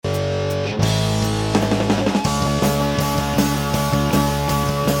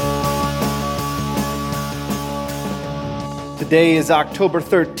Today is October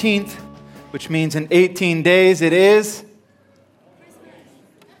 13th, which means in 18 days it is...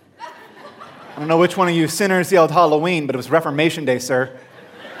 I don't know which one of you sinners yelled Halloween, but it was Reformation Day, sir.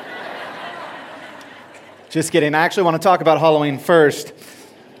 Just kidding. I actually want to talk about Halloween first.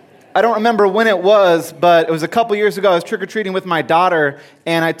 I don't remember when it was, but it was a couple years ago. I was trick-or-treating with my daughter,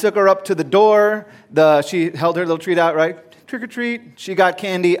 and I took her up to the door. She held her little treat out, right? Trick-or-treat. She got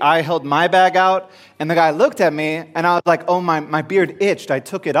candy. I held my bag out, and the guy looked at me, and I was like, oh, my beard itched. I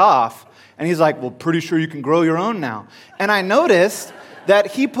took it off. And he's like, well, pretty sure you can grow your own now. And I noticed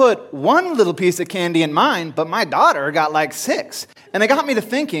that he put one little piece of candy in mine, but my daughter got like 6. And it got me to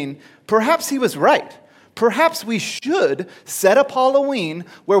thinking, perhaps he was right. Perhaps we should set up Halloween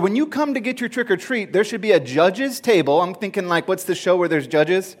where when you come to get your trick-or-treat, there should be a judge's table. I'm thinking like, what's the show where there's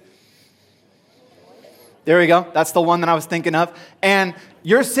judges? There we go. That's the one that I was thinking of. And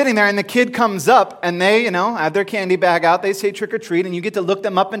you're sitting there and the kid comes up and they, have their candy bag out. They say trick-or-treat and you get to look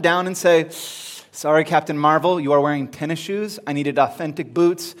them up and down and say, sorry, Captain Marvel, you are wearing tennis shoes. I needed authentic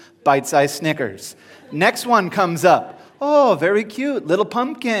boots, bite-sized Snickers. Next one comes up. Oh, very cute, little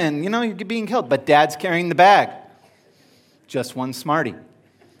pumpkin. You're being killed, but Dad's carrying the bag. Just one smarty.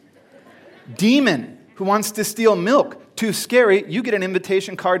 Demon who wants to steal milk. Too scary. You get an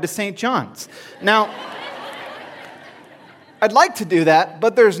invitation card to St. John's. Now, I'd like to do that,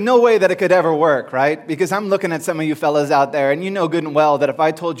 but there's no way that it could ever work, right? Because I'm looking at some of you fellas out there, and you know good and well that if I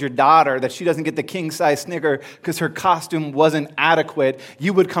told your daughter that she doesn't get the king-size Snicker because her costume wasn't adequate,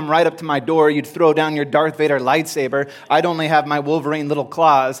 you would come right up to my door, you'd throw down your Darth Vader lightsaber, I'd only have my Wolverine little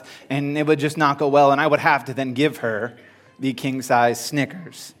claws, and it would just not go well, and I would have to then give her the king-size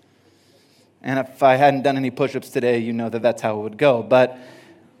Snickers. And if I hadn't done any push-ups today, you know that that's how it would go. But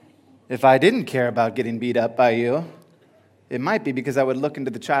if I didn't care about getting beat up by you, it might be because I would look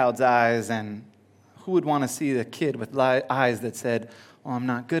into the child's eyes, and who would want to see the kid with eyes that said, oh, I'm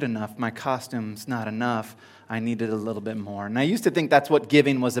not good enough, my costume's not enough, I needed a little bit more. And I used to think that's what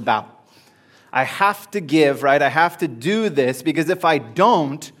giving was about. I have to give, right? I have to do this because if I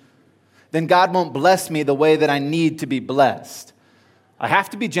don't, then God won't bless me the way that I need to be blessed. I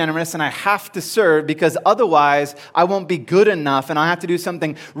have to be generous and I have to serve because otherwise I won't be good enough and I have to do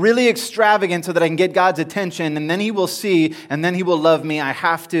something really extravagant so that I can get God's attention and then He will see and then He will love me. I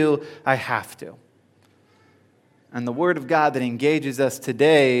have to. And the Word of God that engages us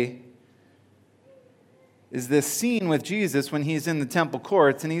today is this scene with Jesus when He's in the temple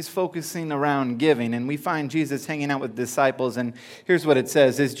courts and He's focusing around giving. And we find Jesus hanging out with disciples. And here's what it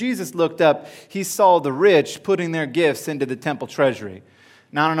says. As Jesus looked up, He saw the rich putting their gifts into the temple treasury.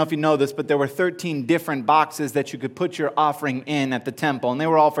 Now, I don't know if you know this, but there were 13 different boxes that you could put your offering in at the temple. And they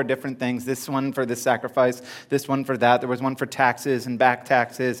were all for different things. This one for this sacrifice, this one for that. There was one for taxes and back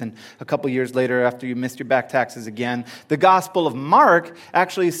taxes. And a couple years later, after you missed your back taxes again. The Gospel of Mark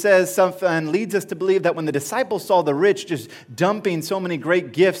actually says something and leads us to believe that when the disciples saw the rich just dumping so many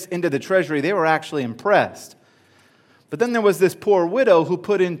great gifts into the treasury, they were actually impressed. But then there was this poor widow who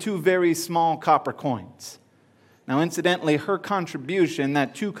put in 2 very small copper coins. Now, incidentally, her contribution,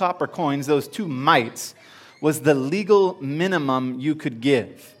 that 2 copper coins, those 2 mites, was the legal minimum you could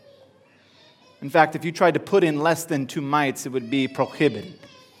give. In fact, if you tried to put in less than 2 mites, it would be prohibited.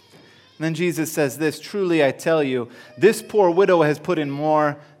 And then Jesus says this, truly I tell you, this poor widow has put in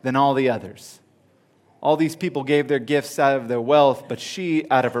more than all the others. All these people gave their gifts out of their wealth, but she,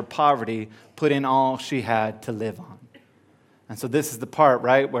 out of her poverty, put in all she had to live on. And so this is the part,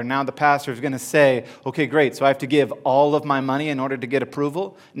 right, where now the pastor is going to say, okay, great, so I have to give all of my money in order to get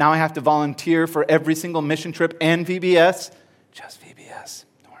approval. Now I have to volunteer for every single mission trip and VBS. Just VBS.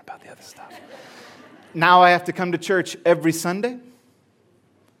 Don't worry about the other stuff. Now I have to come to church every Sunday.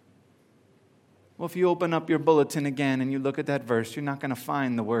 Well, if you open up your bulletin again and you look at that verse, you're not going to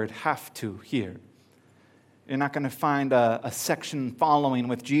find the word have to here. You're not going to find a section following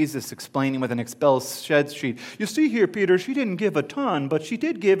with Jesus explaining with an expel shed sheet. You see here, Peter, she didn't give a ton, but she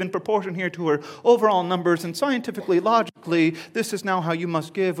did give in proportion here to her overall numbers. And scientifically, logically, this is now how you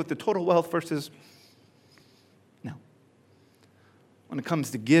must give with the total wealth versus... No. When it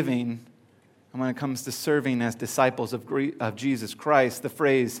comes to giving, and when it comes to serving as disciples of Jesus Christ, the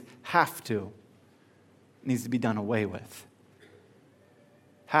phrase have to needs to be done away with.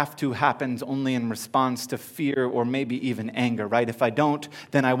 Have to happens only in response to fear or maybe even anger, right? If I don't,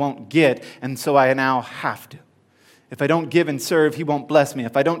 then I won't get, and so I now have to. If I don't give and serve, He won't bless me.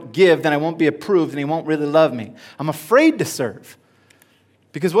 If I don't give, then I won't be approved and He won't really love me. I'm afraid to serve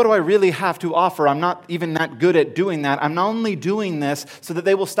because what do I really have to offer? I'm not even that good at doing that. I'm only doing this so that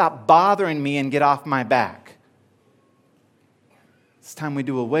they will stop bothering me and get off my back. It's time we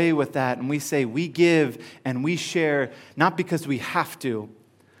do away with that and we say we give and we share not because we have to,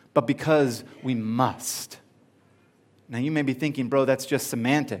 but because we must. Now you may be thinking, bro, that's just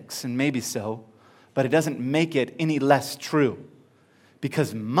semantics, and maybe so, but it doesn't make it any less true.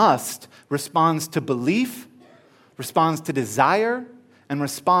 Because must responds to belief, responds to desire, and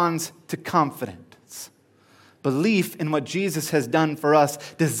responds to confidence. Belief in what Jesus has done for us,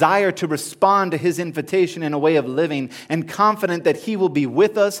 desire to respond to his invitation in a way of living, and confident that he will be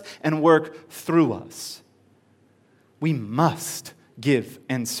with us and work through us. We must give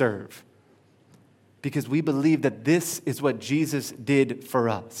and serve because we believe that this is what Jesus did for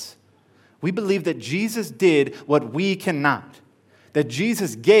us. We believe that Jesus did what we cannot, that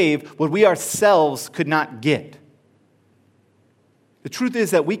Jesus gave what we ourselves could not get. The truth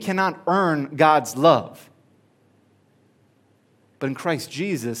is that we cannot earn God's love. But in Christ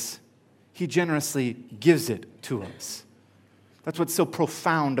Jesus, he generously gives it to us. That's what's so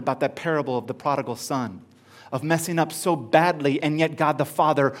profound about that parable of the prodigal son, of messing up so badly, and yet God the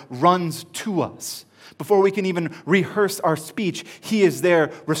Father runs to us. Before we can even rehearse our speech, he is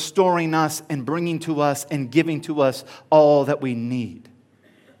there restoring us and bringing to us and giving to us all that we need.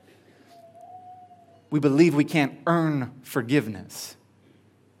 We believe we can't earn forgiveness.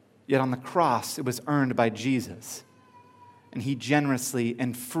 Yet on the cross, it was earned by Jesus. And he generously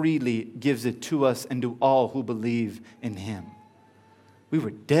and freely gives it to us and to all who believe in him. We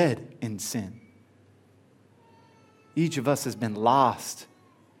were dead in sin. Each of us has been lost,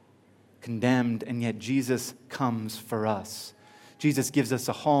 condemned, and yet Jesus comes for us. Jesus gives us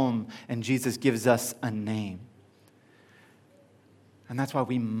a home, and Jesus gives us a name. And that's why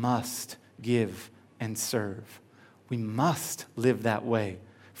we must give and serve. We must live that way,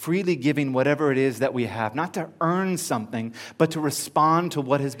 freely giving whatever it is that we have, not to earn something, but to respond to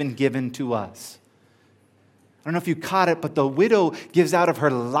what has been given to us. I don't know if you caught it, but the widow gives out of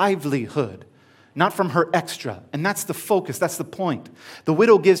her livelihood, not from her extra. And that's the focus, that's the point. The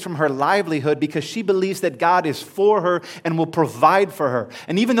widow gives from her livelihood because she believes that God is for her and will provide for her.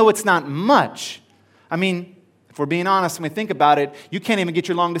 And even though it's not much, I mean, if we're being honest and we think about it, you can't even get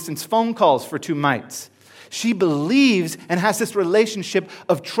your long-distance phone calls for 2 mites. She believes and has this relationship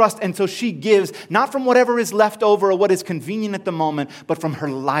of trust, and so she gives, not from whatever is left over or what is convenient at the moment, but from her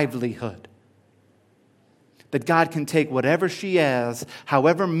livelihood. That God can take whatever she has,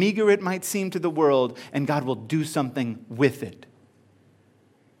 however meager it might seem to the world, and God will do something with it.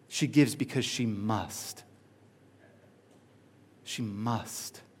 She gives because she must. She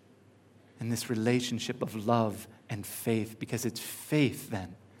must. In this relationship of love and faith, because it's faith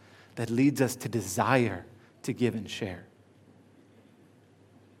then that leads us to desire to give and share.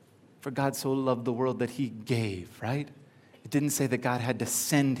 For God so loved the world that he gave, right? It didn't say that God had to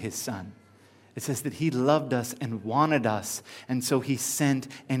send his son. It says that he loved us and wanted us, and so he sent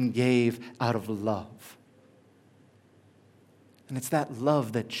and gave out of love. And it's that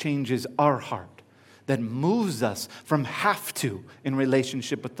love that changes our heart, that moves us from have to in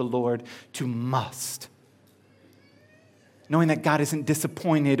relationship with the Lord to must. Knowing that God isn't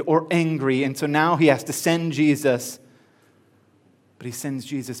disappointed or angry, and so now he has to send Jesus. But he sends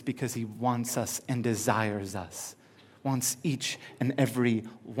Jesus because he wants us and desires us, wants each and every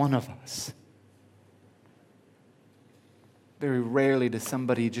one of us. Very rarely does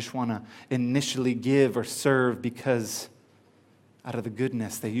somebody just want to initially give or serve because out of the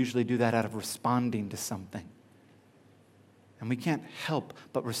goodness. They usually do that out of responding to something. And we can't help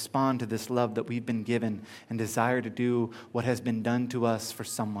but respond to this love that we've been given and desire to do what has been done to us for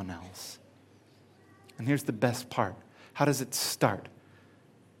someone else. And here's the best part. How does it start?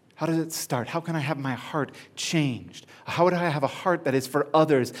 How does it start? How can I have my heart changed? How would I have a heart that is for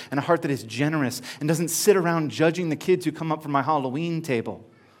others and a heart that is generous and doesn't sit around judging the kids who come up from my Halloween table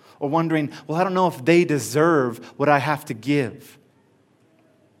or wondering, well, I don't know if they deserve what I have to give.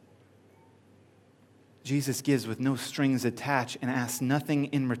 Jesus gives with no strings attached and asks nothing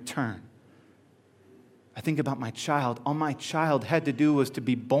in return. I think about my child. All my child had to do was to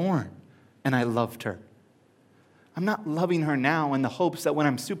be born, and I loved her. I'm not loving her now in the hopes that when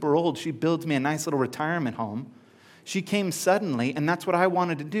I'm super old, she builds me a nice little retirement home. She came suddenly, and that's what I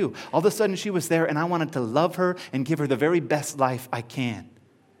wanted to do. All of a sudden, she was there, and I wanted to love her and give her the very best life I can.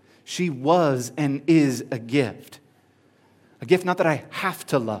 She was and is a gift. A gift not that I have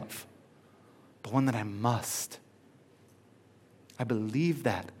to love, but one that I must. I believe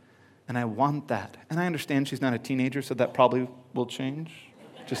that, and I want that. And I understand she's not a teenager, so that probably will change.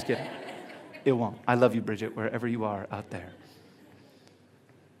 Just kidding. It won't. I love you, Bridget, wherever you are out there.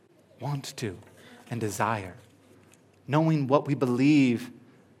 Want to and desire. Knowing what we believe.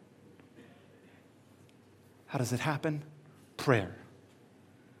 How does it happen? Prayer.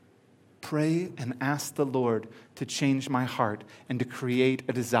 pray and ask the Lord to change my heart and to create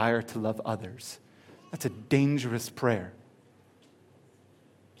a desire to love others. That's a dangerous prayer.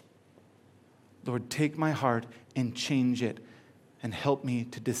 Lord, take my heart and change it and help me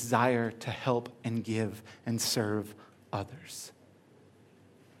to desire to help and give and serve others.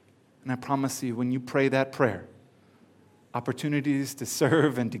 And I promise you, when you pray that prayer, opportunities to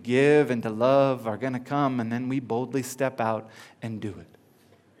serve and to give and to love are going to come, and then we boldly step out and do it.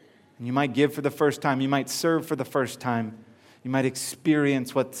 And you might give for the first time. You might serve for the first time. You might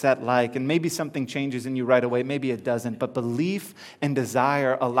experience what's that like, and maybe something changes in you right away. Maybe it doesn't. But belief and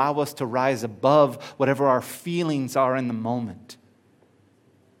desire allow us to rise above whatever our feelings are in the moment.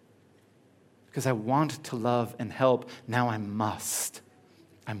 Because I want to love and help. Now I must.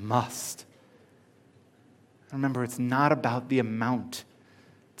 I must. Remember, it's not about the amount.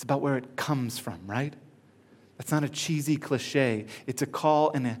 It's about where it comes from, right? That's not a cheesy cliche. It's a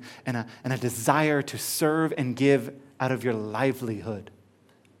call and a desire to serve and give out of your livelihood.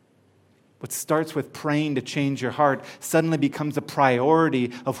 What starts with praying to change your heart suddenly becomes a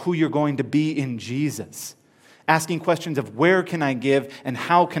priority of who you're going to be in Jesus. Asking questions of where can I give and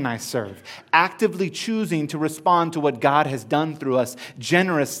how can I serve? Actively choosing to respond to what God has done through us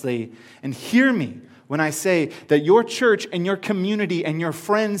generously. And hear me when I say that your church and your community and your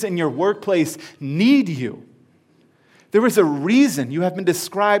friends and your workplace need you. There is a reason you have been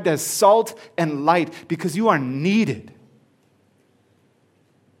described as salt and light, because you are needed.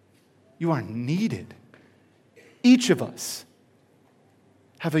 You are needed. Each of us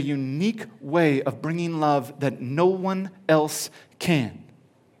have a unique way of bringing love that no one else can.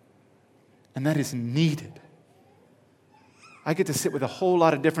 And that is needed. I get to sit with a whole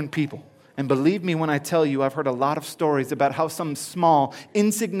lot of different people. And believe me when I tell you, I've heard a lot of stories about how some small,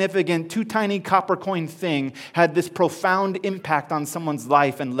 insignificant, too tiny copper coin thing had this profound impact on someone's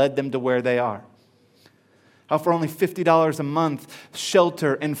life and led them to where they are. How for only $50 a month,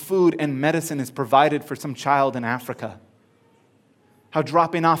 shelter and food and medicine is provided for some child in Africa. How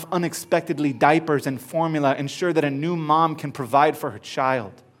dropping off unexpectedly diapers and formula ensure that a new mom can provide for her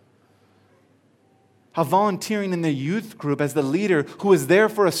child. How volunteering in the youth group as the leader who was there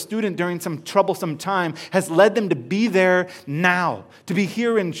for a student during some troublesome time has led them to be there now, to be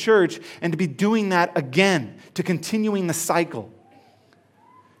here in church, and to be doing that again, to continuing the cycle.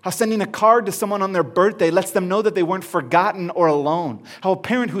 How sending a card to someone on their birthday lets them know that they weren't forgotten or alone. How a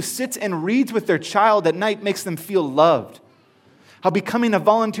parent who sits and reads with their child at night makes them feel loved. How becoming a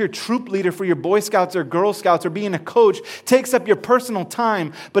volunteer troop leader for your Boy Scouts or Girl Scouts or being a coach takes up your personal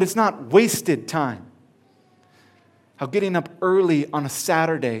time, but it's not wasted time. How getting up early on a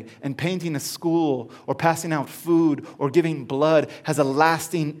Saturday and painting a school or passing out food or giving blood has a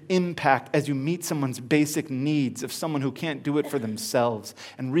lasting impact as you meet someone's basic needs of someone who can't do it for themselves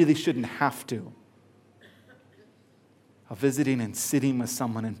and really shouldn't have to. How visiting and sitting with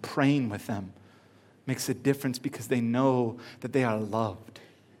someone and praying with them makes a difference because they know that they are loved.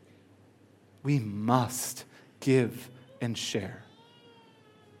 We must give and share.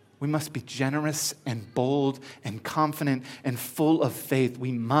 We must be generous and bold and confident and full of faith.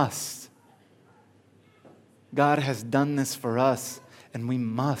 We must. God has done this for us, and we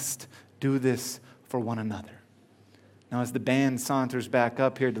must do this for one another. Now, as the band saunters back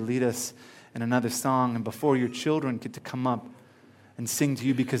up here to lead us in another song, and before your children get to come up and sing to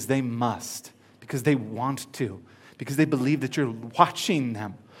you because they must, because they want to, because they believe that you're watching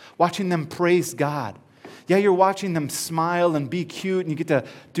them praise God. Yeah, you're watching them smile and be cute, and you get to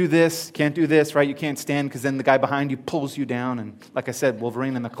do this. Can't do this, right? You can't stand because then the guy behind you pulls you down, and like I said,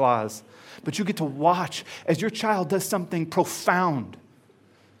 Wolverine in the claws. But you get to watch as your child does something profound.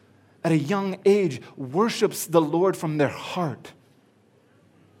 At a young age, worships the Lord from their heart.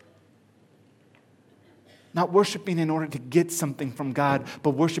 Not worshiping in order to get something from God,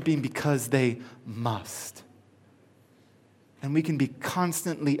 but worshiping because they must. And we can be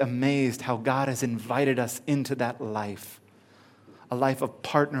constantly amazed how God has invited us into that life. A life of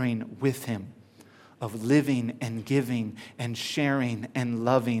partnering with Him, of living and giving and sharing and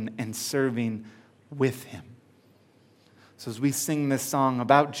loving and serving with Him. So as we sing this song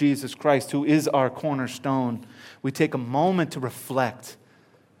about Jesus Christ, who is our cornerstone, we take a moment to reflect.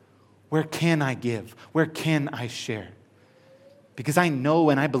 Where can I give? Where can I share? Because I know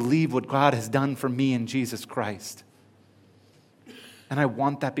and I believe what God has done for me in Jesus Christ. And I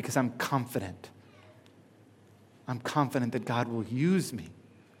want that because I'm confident. I'm confident that God will use me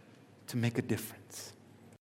to make a difference.